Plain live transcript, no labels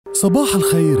صباح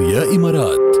الخير يا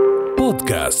إمارات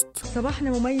بودكاست.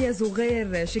 صباحنا مميز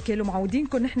وغير شكل،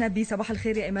 ومعودينكم نحن بصباح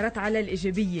الخير يا إمارات على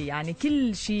الإيجابية. يعني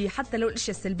كل شيء حتى لو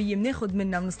الأشياء السلبية بناخد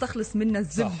منها، بنستخلص منها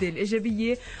الزبدة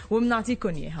الإيجابية وبنعطيكم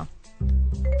إياها.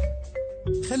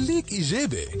 خليك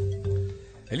إيجابي.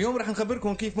 اليوم رح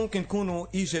نخبركم كيف ممكن تكونوا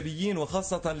إيجابيين،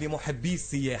 وخاصة لمحبي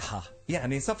السياحة.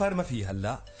 يعني سفر ما فيه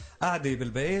هلأ، قاعدة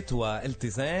بالبيت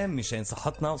والتزام مشان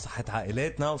صحتنا وصحة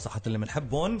عائلاتنا وصحة اللي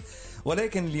منحبهم.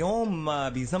 ولكن اليوم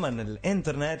بزمن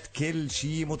الانترنت كل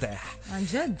شيء متاح عن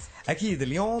جد. أكيد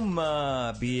اليوم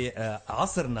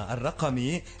بعصرنا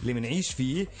الرقمي اللي منعيش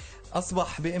فيه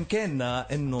أصبح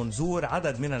بإمكاننا أنه نزور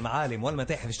عدد من المعالم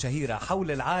والمتاحف الشهيرة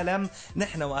حول العالم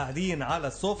نحن وقاعدين على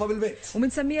الصوفة بالبيت،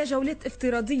 ومنسميها جولات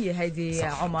افتراضية هيدي.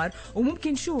 صح. عمر،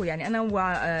 وممكن شو يعني أنا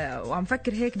وعم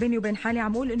فكر هيك بيني وبين حالي،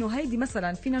 عم أقول إنه هيدي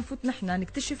مثلا فينا نفوت نحن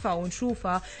نكتشفها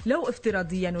ونشوفها لو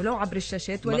افتراضيا ولو عبر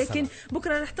الشاشات، ولكن مثلاً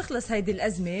بكرة رح تخلص هيدي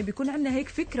الأزمة، بيكون عندنا هيك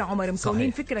فكرة عمر،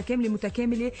 مكونين فكرة كاملة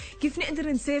متكاملة كيف نقدر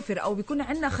نسافر، أو بيكون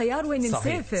عندنا خيار وين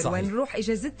نسافر. صحيح. وين نروح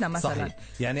إجازتنا مثلا. صحيح.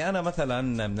 يعني أنا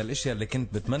مثلا من الاشياء اللي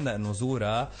كنت بتمنى انه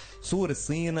زورها سور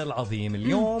الصين العظيم.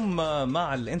 اليوم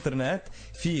مع الانترنت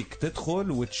فيك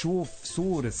تدخل وتشوف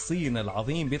سور الصين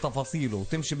العظيم بتفاصيله،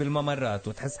 وتمشي بالممرات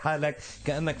وتحس حالك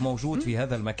كأنك موجود في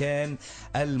هذا المكان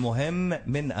المهم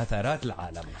من أثارات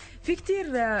العالم. في كتير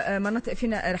مناطق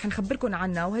فينا رح نخبركم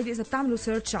عنها، وهيدي إذا بتعملوا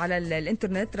سيرش على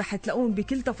الانترنت رح تلاقون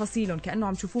بكل تفاصيلهم كأنه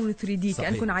عم تشوفون 3D،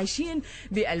 كأنكم عايشين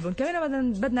بقلبهم.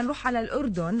 كمان بدنا نروح على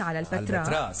الأردن، على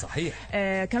البتراء. صحيح.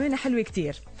 كمان حلوة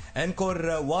كتير. أنكور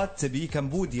وات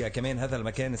بكمبوديا، كمان هذا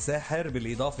المكان الساحر،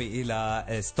 بالإضافة إلى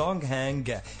ستونغ هانغ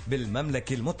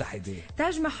بالمملكة المتحدة.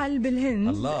 تاج محل بالهند.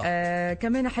 الله.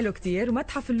 كمان حلو كتير.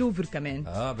 ومتحف اللوفر كمان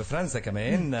بفرنسا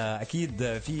كمان.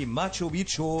 أكيد في ماتشو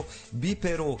بيتشو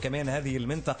بيبيرو، كمان هذه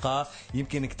المنطقة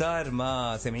يمكن كتار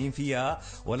ما سمعين فيها،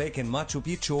 ولكن ماتشو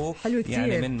بيتشو حلو كتير.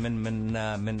 يعني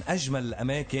من أجمل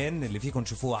الأماكن اللي فيكم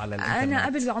تشوفوها على الإنترنت. أنا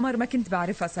قبل عمر ما كنت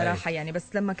بعرفها صراحة. يعني بس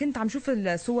لما كنت عم شوف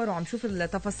الصور وعم شوف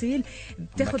التفاصيل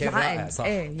بتاخد العقل.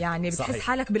 يعني بتحس صحيح.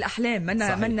 حالك بالأحلام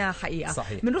منا حقيقة.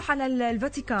 صحيح. بنروح على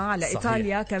الفاتيكان، على صحيح.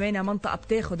 إيطاليا كمان منطقة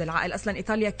بتاخد العقل. أصلا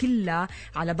إيطاليا كلها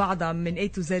على بعضها من A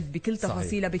to Z بكل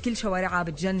تفاصيلها، بكل شوارعها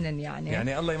بتجنن.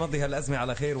 يعني الله يمضي هالأزمة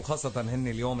على خير، وخاصة هن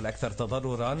اليوم الأكثر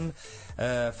تضررا.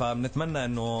 فبنتمنى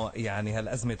أنه يعني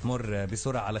هالأزمة تمر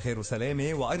بسرعة على خير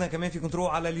وسلامة. وأيضا كمان فيكم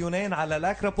تروحوا على اليونان، على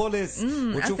الأكروبوليس،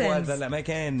 وتشوفوا هذا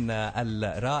المكان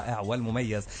الرائع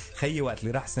والمميز. خيي وقت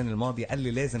اللي راح السنة الماضية قال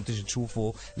لي لازم تيجي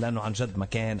تشوفه لأنه عن جد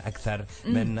مكان أكثر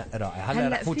من رائع. هلا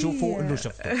رح فوت تشوفوا قل له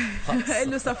شفته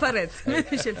قل له سافرت.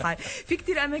 مش الحال. في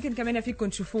كتير أماكن كمان فيكم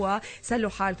تشوفوها. سلوا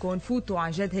حالكم، فوتوا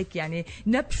عن جد هيك، يعني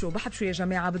نبشوا بحبشوا يا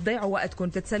جماعة، بتضيعوا وقتكم،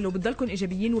 تتسلوا، بتضلكم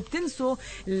إيجابيين وبتنسوا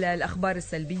الأخبار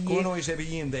السلبية. كونوا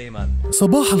إيجابيين دايما.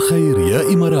 صباح الخير يا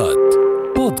إمارات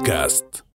بودكاست.